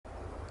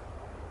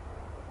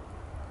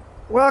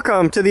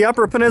Welcome to the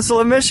Upper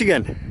Peninsula of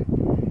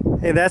Michigan.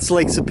 Hey, that's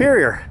Lake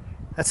Superior.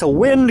 That's a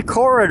wind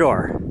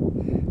corridor.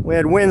 We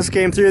had winds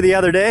came through the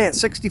other day at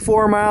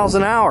 64 miles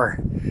an hour.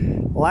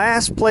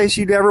 Last place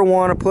you'd ever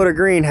want to put a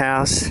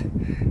greenhouse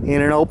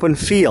in an open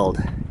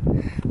field.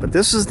 But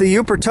this is the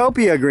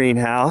Yoopertopia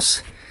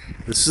Greenhouse.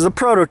 This is a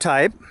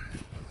prototype.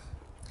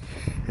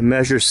 It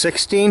measures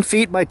 16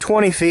 feet by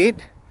 20 feet.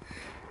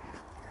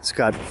 It's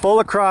got full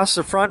across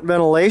the front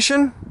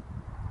ventilation.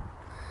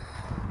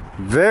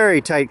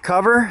 Very tight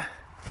cover.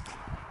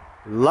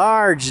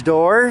 Large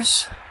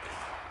doors.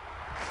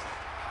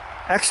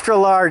 Extra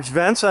large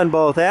vents on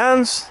both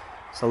ends.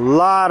 It's a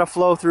lot of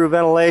flow-through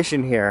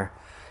ventilation here.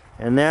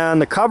 And then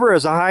the cover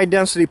is a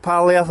high-density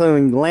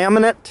polyethylene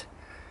laminate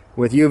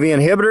with UV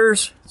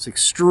inhibitors. It's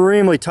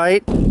extremely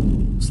tight.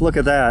 Let's look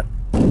at that.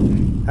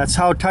 That's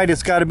how tight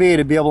it's got to be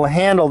able to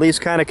handle these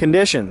kind of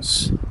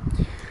conditions.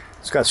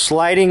 It's got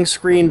sliding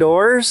screen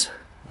doors.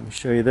 Let me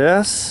show you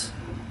this.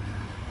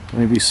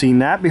 Maybe you've seen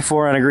that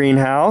before on a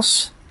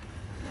greenhouse.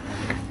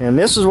 And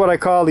this is what I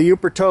call the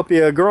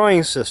Yoopertopia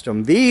Growing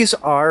System. These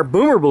are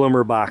Boomer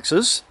Bloomer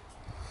boxes.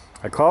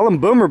 I call them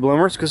Boomer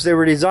Bloomers because they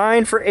were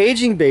designed for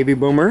aging baby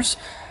boomers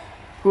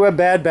who have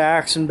bad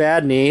backs and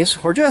bad knees,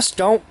 or just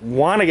don't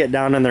want to get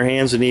down on their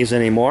hands and knees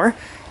anymore.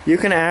 You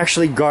can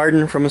actually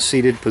garden from a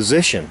seated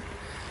position.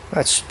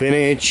 That's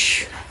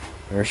spinach,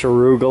 there's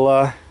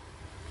arugula,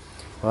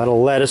 a lot of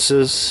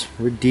lettuces,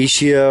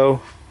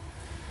 radicchio,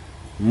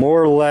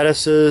 more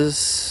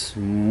lettuces,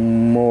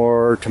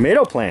 more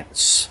tomato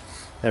plants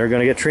that are going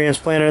to get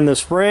transplanted in the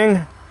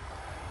spring.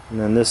 And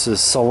then this is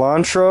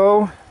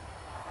cilantro,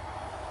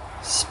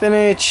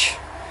 spinach,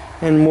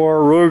 and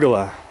more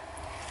arugula.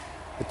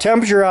 The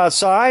temperature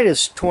outside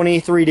is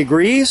 23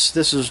 degrees.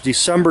 This is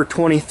December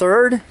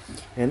 23rd,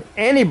 and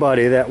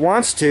anybody that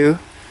wants to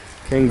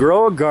can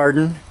grow a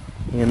garden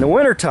in the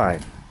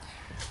wintertime.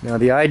 Now,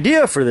 the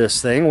idea for this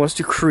thing was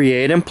to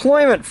create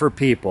employment for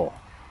people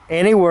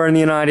anywhere in the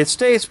United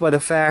States by the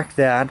fact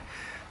that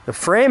the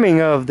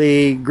framing of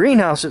the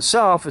greenhouse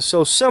itself is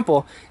so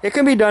simple. It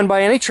can be done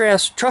by any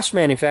truss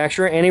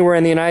manufacturer anywhere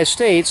in the United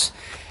States,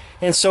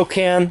 and so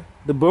can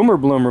the Boomer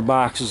Bloomer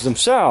boxes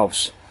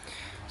themselves.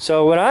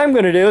 So what I'm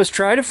going to do is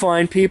try to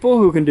find people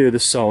who can do the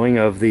sewing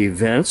of the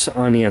vents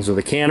on the ends of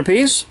the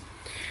canopies,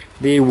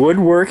 the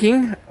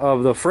woodworking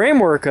of the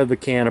framework of the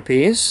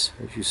canopies,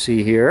 as you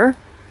see here,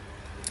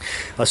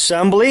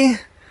 assembly,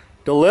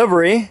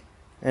 delivery,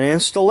 and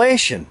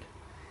installation.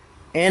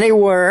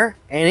 Anywhere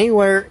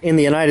in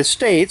the United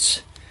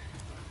States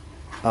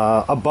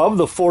above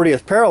the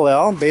 40th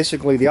parallel,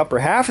 basically the upper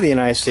half of the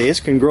United States,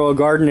 can grow a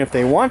garden if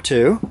they want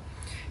to,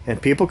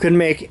 and people can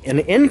make an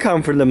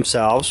income for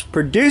themselves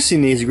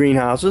producing these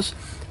greenhouses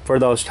for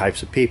those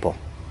types of people.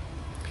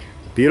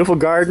 Beautiful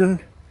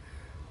garden.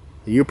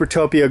 The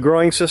Yoopertopia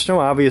Growing System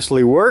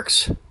obviously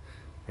works.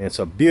 It's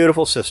a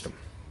beautiful system.